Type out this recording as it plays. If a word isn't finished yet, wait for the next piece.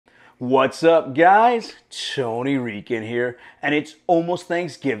What's up, guys? Tony Rican here, and it's almost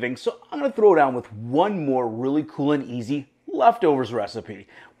Thanksgiving, so I'm going to throw down with one more really cool and easy leftovers recipe.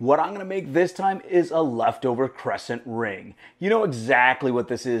 What I'm going to make this time is a leftover crescent ring. You know exactly what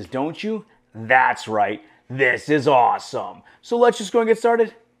this is, don't you? That's right, this is awesome. So let's just go and get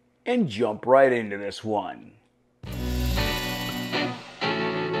started and jump right into this one.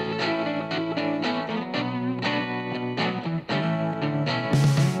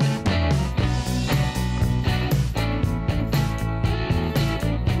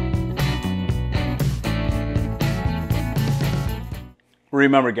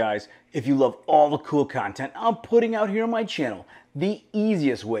 Remember guys, if you love all the cool content I'm putting out here on my channel, the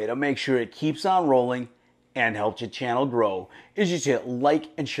easiest way to make sure it keeps on rolling and helps your channel grow is just hit like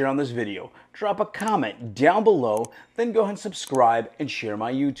and share on this video. Drop a comment down below, then go ahead and subscribe and share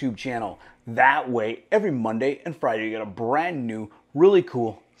my YouTube channel. That way, every Monday and Friday you get a brand new, really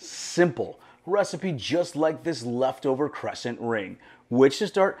cool, simple recipe just like this leftover crescent ring. Which to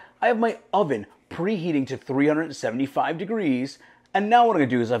start, I have my oven preheating to 375 degrees. And now what I'm going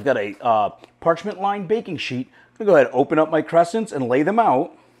to do is I've got a parchment lined baking sheet. I'm going to go ahead and open up my crescents and lay them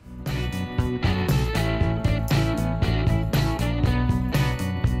out.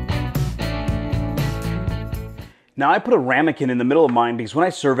 Now I put a ramekin in the middle of mine because when I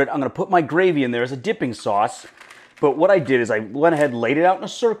serve it, I'm going to put my gravy in there as a dipping sauce. But what I did is I went ahead and laid it out in a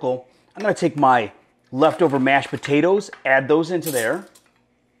circle. I'm going to take my leftover mashed potatoes, add those into there.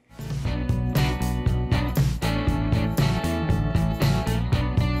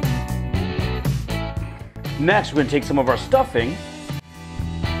 Next, we're going to take some of our stuffing.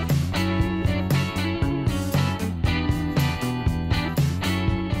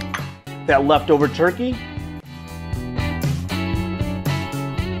 That leftover turkey.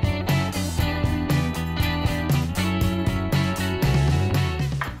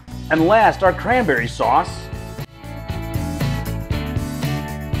 And last, our cranberry sauce.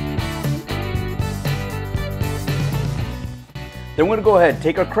 Then we're going to go ahead and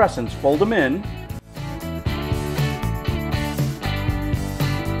take our crescents, fold them in.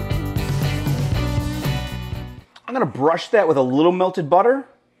 I'm going to brush that with a little melted butter,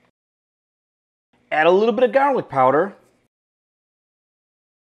 add a little bit of garlic powder,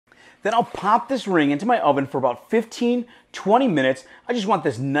 then I'll pop this ring into my oven for about 15-20 minutes. I just want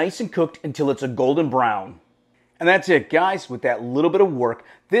this nice and cooked until it's a golden brown. And that's it, guys. With that little bit of work,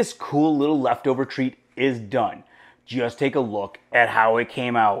 this cool little leftover treat is done. Just take a look at how it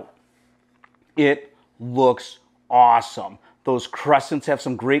came out. It looks awesome. Those crescents have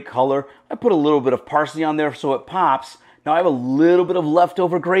some great color. I put a little bit of parsley on there so it pops. Now I have a little bit of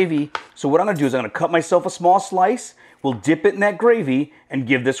leftover gravy. So what I'm going to do is I'm going to cut myself a small slice. We'll dip it in that gravy and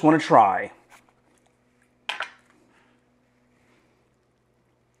give this one a try.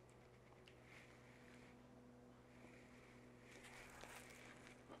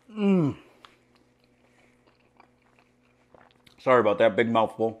 Sorry about that big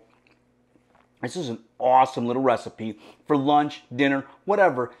mouthful. This is an awesome little recipe for lunch, dinner,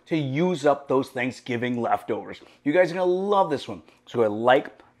 whatever, to use up those Thanksgiving leftovers. You guys are going to love this one. So go ahead,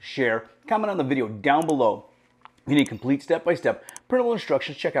 like, share, comment on the video down below. If you need complete step-by-step printable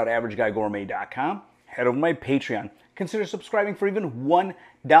instructions, check out AverageGuyGourmet.com. Head over to my Patreon. Consider subscribing for even $1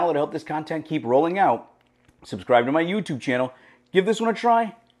 to help this content keep rolling out. Subscribe to my YouTube channel. Give this one a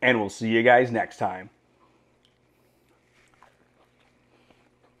try, and we'll see you guys next time.